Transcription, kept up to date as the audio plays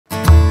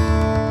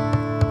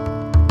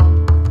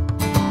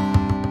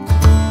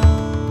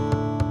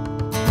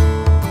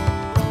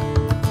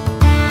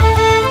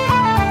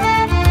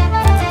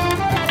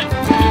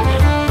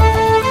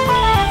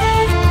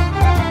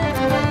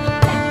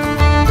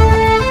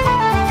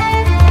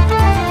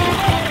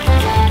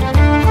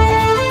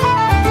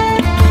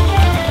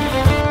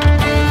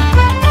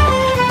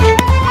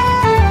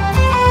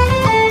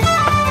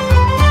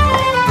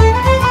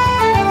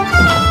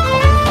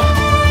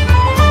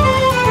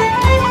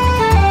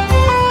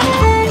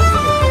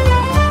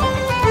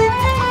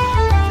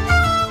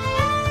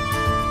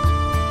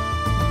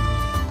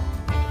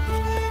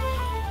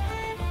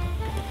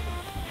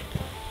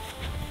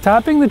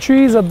Tapping the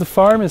trees at the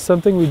farm is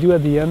something we do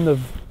at the end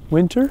of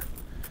winter.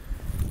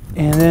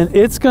 And then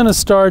it's gonna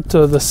start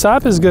to, the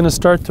sap is gonna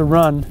start to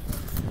run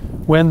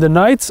when the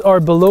nights are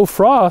below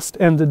frost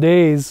and the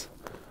days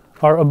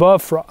are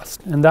above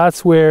frost. And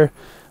that's where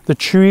the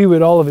tree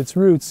with all of its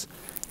roots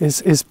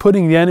is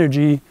putting the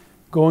energy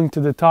going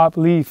to the top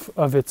leaf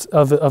of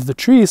the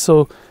tree.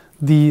 So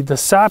the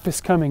sap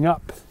is coming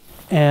up.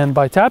 And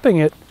by tapping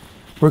it,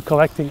 we're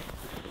collecting it.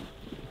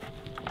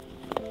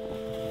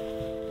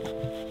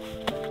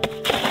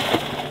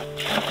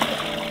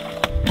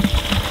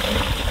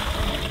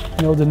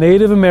 You know, the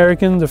Native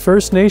American, the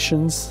First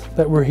Nations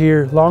that were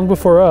here long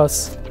before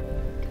us,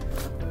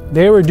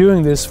 they were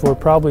doing this for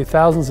probably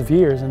thousands of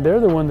years, and they're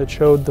the one that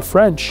showed the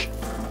French,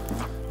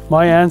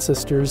 my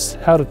ancestors,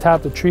 how to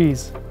tap the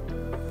trees.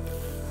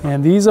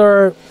 And these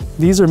are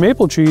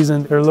maple trees,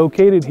 and they're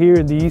located here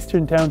in the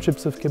eastern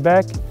townships of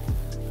Quebec,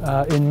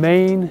 in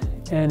Maine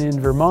and in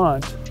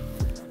Vermont,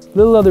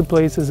 little other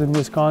places in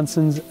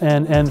Wisconsin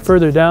and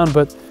further down,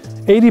 but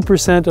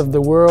 80% of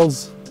the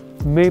world's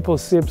maple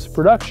syrup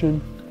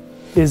production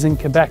is in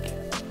Quebec.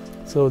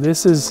 So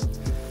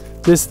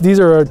these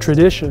are our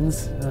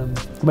traditions.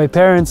 My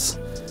parents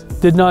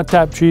did not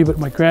tap tree, but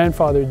my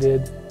grandfather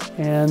did.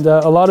 And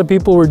a lot of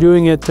people were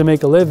doing it to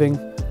make a living,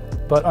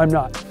 but I'm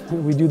not.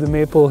 We do the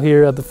maple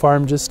here at the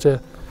farm just to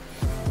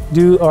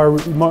do our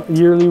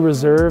yearly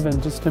reserve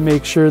and just to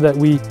make sure that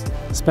we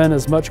spend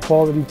as much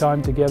quality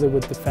time together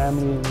with the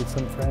family and with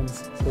some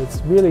friends. So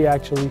it's really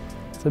actually,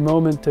 it's a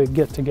moment to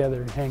get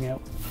together and hang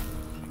out.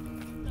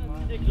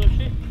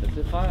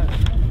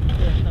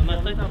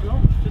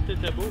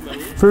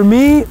 For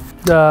me,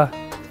 the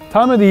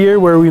time of the year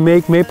where we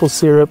make maple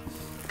syrup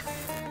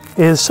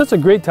is such a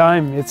great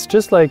time. It's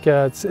just like,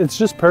 it's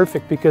just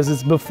perfect because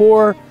it's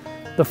before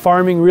the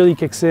farming really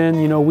kicks in.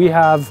 You know, we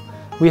have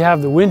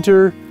the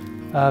winter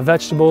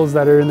vegetables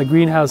that are in the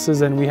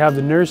greenhouses, and we have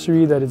the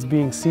nursery that is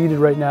being seeded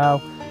right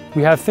now.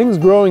 We have things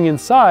growing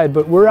inside,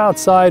 but we're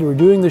outside, we're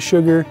doing the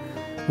sugar,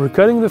 we're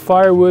cutting the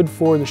firewood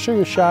for the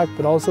sugar shack,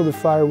 but also the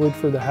firewood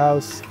for the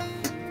house.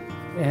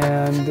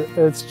 And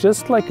it's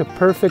just like a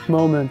perfect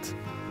moment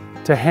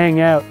to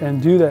hang out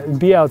and do that and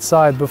be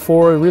outside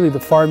before really the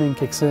farming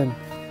kicks in.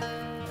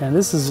 And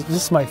this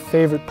is my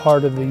favorite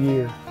part of the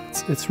year.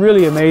 It's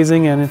really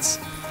amazing, and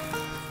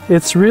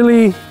it's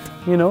really,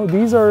 you know,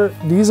 these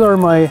are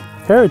my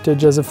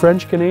heritage as a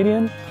French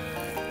Canadian.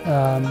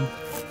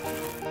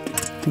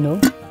 You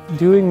know,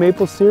 doing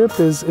maple syrup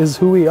is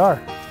who we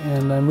are,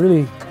 and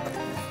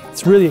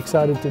it's really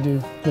excited to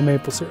do the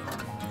maple syrup.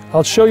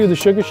 I'll show you the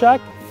sugar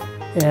shack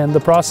and the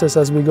process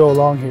as we go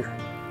along here.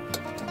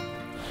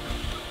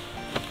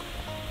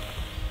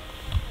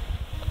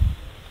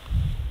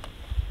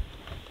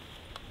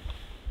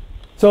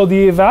 So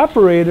the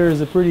evaporator is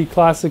a pretty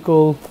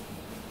classical,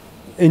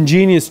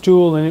 ingenious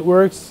tool, and it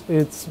works.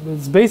 It's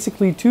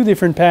basically two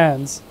different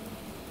pans,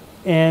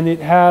 and it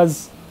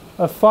has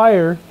a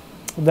fire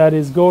that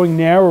is going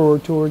narrower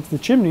towards the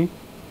chimney,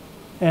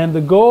 and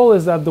the goal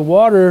is that the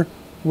water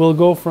will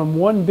go from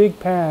one big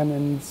pan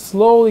and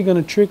slowly going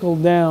to trickle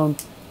down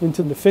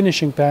into the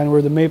finishing pan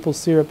where the maple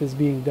syrup is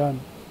being done.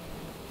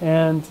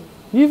 And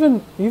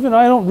even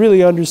I don't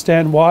really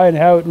understand why and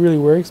how it really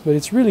works, but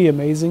it's really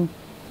amazing.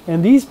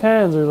 And these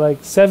pans are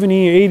like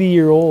 70,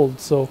 80-year-old,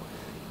 so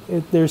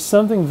there's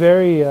something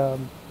very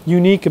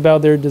unique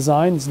about their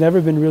design. It's never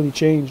been really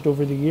changed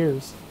over the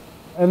years.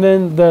 And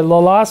then the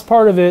last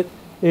part of it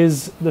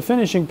is the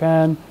finishing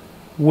pan,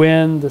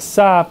 when the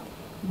sap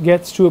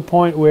gets to a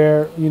point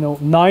where, you know,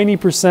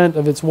 90%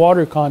 of its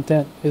water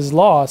content is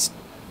lost,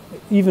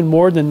 even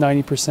more than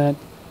 90%,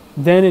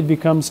 then it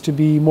becomes to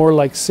be more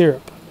like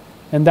syrup.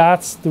 And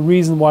that's the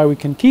reason why we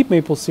can keep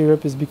maple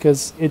syrup, is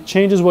because it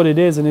changes what it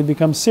is and it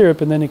becomes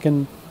syrup, and then it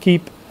can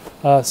keep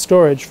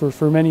storage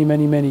for many,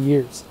 many, many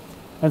years.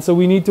 And so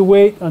we need to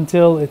wait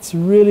until it's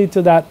really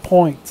to that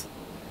point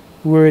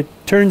where it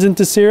turns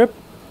into syrup,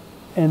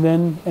 and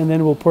then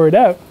we'll pour it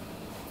out.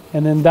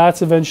 And then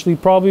that's eventually,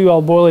 probably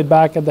I'll boil it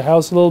back at the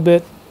house a little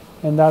bit,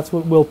 and that's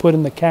what we'll put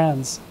in the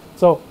cans.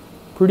 So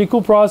pretty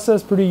cool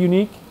process, pretty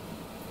unique.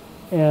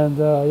 And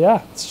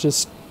yeah,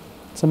 it's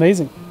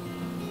amazing.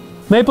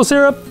 Maple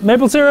syrup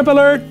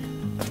alert!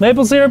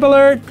 Maple syrup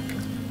alert!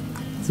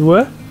 Tu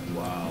vois?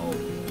 Wow!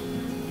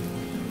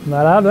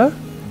 Malade, hein?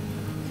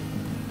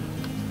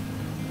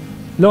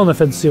 Là, on a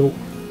fait du sirop.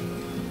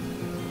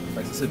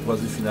 Ça, c'est le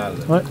produit final.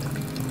 Ouais.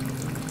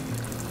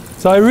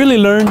 So I really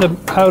learned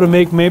how to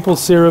make maple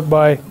syrup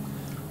by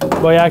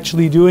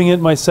actually doing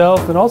it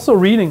myself, and also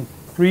reading,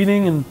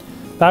 and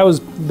that was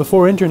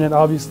before internet,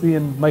 obviously.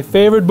 And my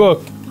favorite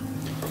book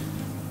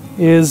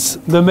is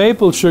the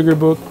Maple Sugar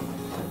book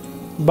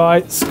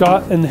by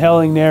Scott and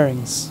Helen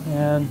Nearings.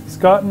 And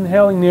Scott and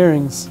Helen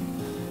Nearings,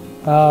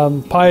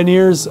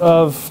 pioneers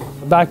of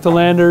back to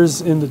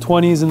landers in the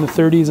 20s and the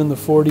 30s and the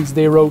 40s.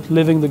 They wrote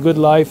Living the Good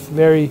Life,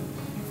 very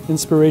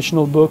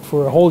inspirational book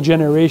for a whole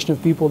generation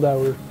of people that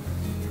were,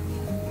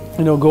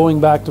 you know,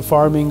 going back to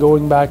farming,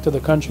 going back to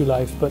the country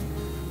life. But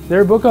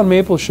their book on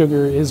maple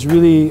sugar is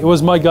really, it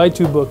was my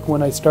guide-to book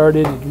when I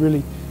started.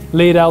 It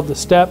laid out the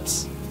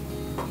steps.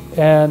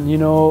 And you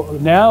know,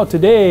 now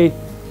today,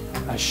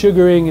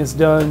 sugaring is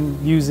done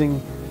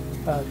using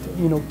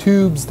you know,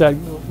 tubes that,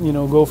 you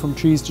know, go from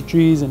trees to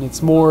trees, and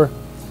it's more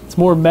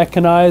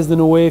mechanized in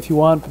a way if you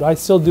want, but I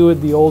still do it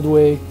the old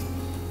way.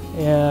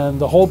 And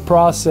the whole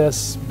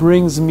process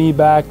brings me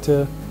back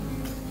to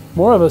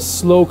more of a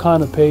slow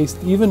kind of pace,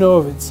 even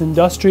though it's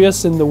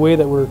industrious in the way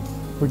that we're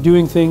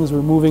doing things,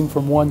 we're moving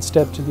from one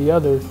step to the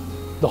other.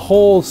 The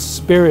whole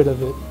spirit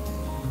of it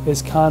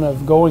is kind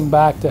of going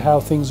back to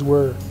how things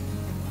were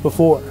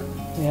before,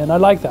 and I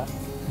like that.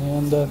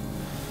 And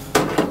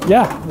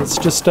yeah, it's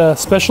just a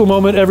special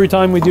moment every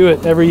time we do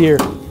it, every year.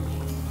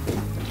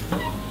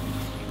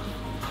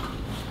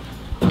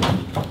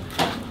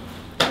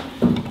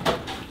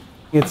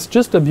 It's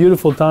just a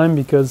beautiful time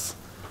because,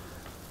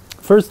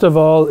 first of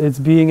all, it's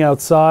being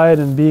outside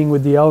and being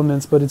with the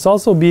elements, but it's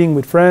also being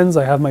with friends.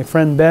 I have my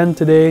friend Ben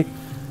today.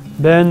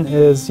 Ben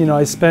is, you know,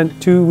 I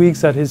spent 2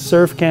 weeks at his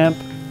surf camp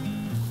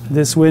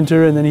this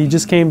winter, and then he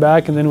just came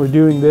back, and then we're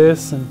doing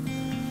this. And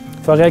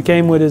Fortier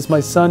came with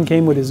my son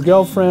came with his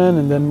girlfriend,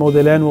 and then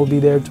Maudelaine will be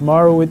there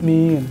tomorrow with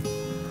me,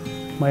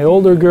 and my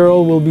older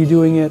girl will be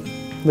doing it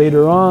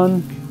later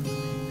on.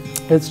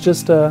 It's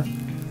just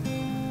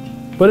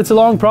but it's a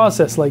long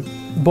process. Like,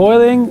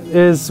 boiling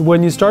is,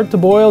 when you start to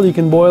boil, you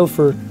can boil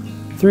for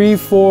 3,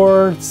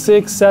 4,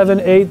 6, 7,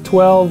 8,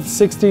 12,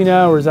 16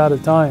 hours at a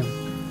time.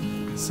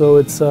 So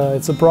it's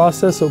a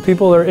process. So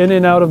people are in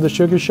and out of the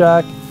sugar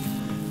shack,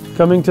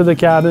 coming to the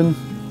cabin,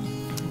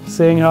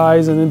 saying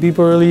hi's, and then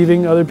people are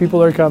leaving, other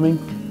people are coming.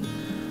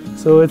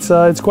 So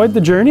it's quite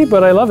the journey,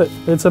 but I love it.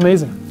 It's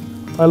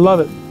amazing. I love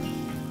it.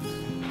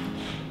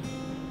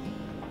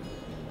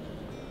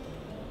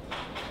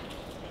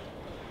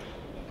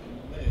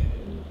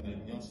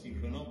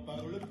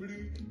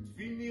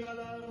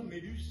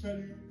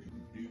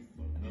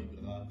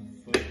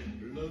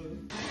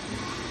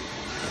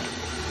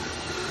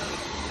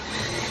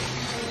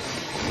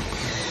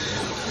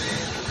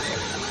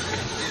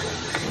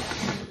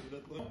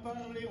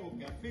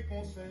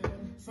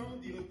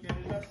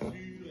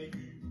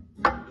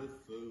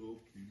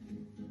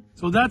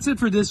 So that's it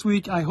for this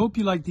week. I hope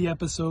you liked the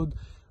episode.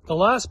 The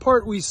last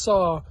part we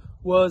saw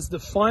was the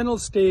final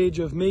stage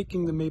of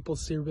making the maple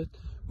syrup,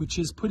 which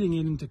is putting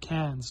it into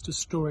cans to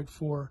store it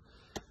for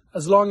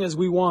as long as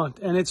we want.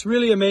 And it's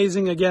really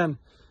amazing. Again,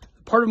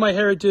 part of my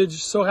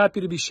heritage. So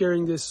happy to be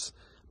sharing this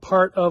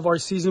part of our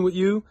season with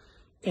you.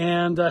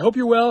 And I hope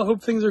you're well.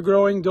 Hope things are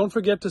growing. Don't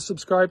forget to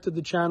subscribe to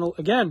the channel.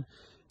 Again,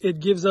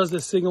 it gives us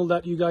the signal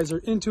that you guys are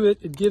into it.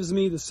 It gives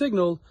me the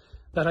signal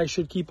that I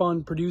should keep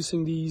on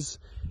producing these.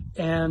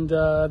 And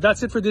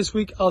that's it for this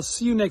week. I'll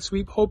see you next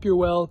week. Hope you're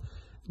well.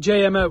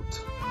 JM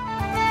out.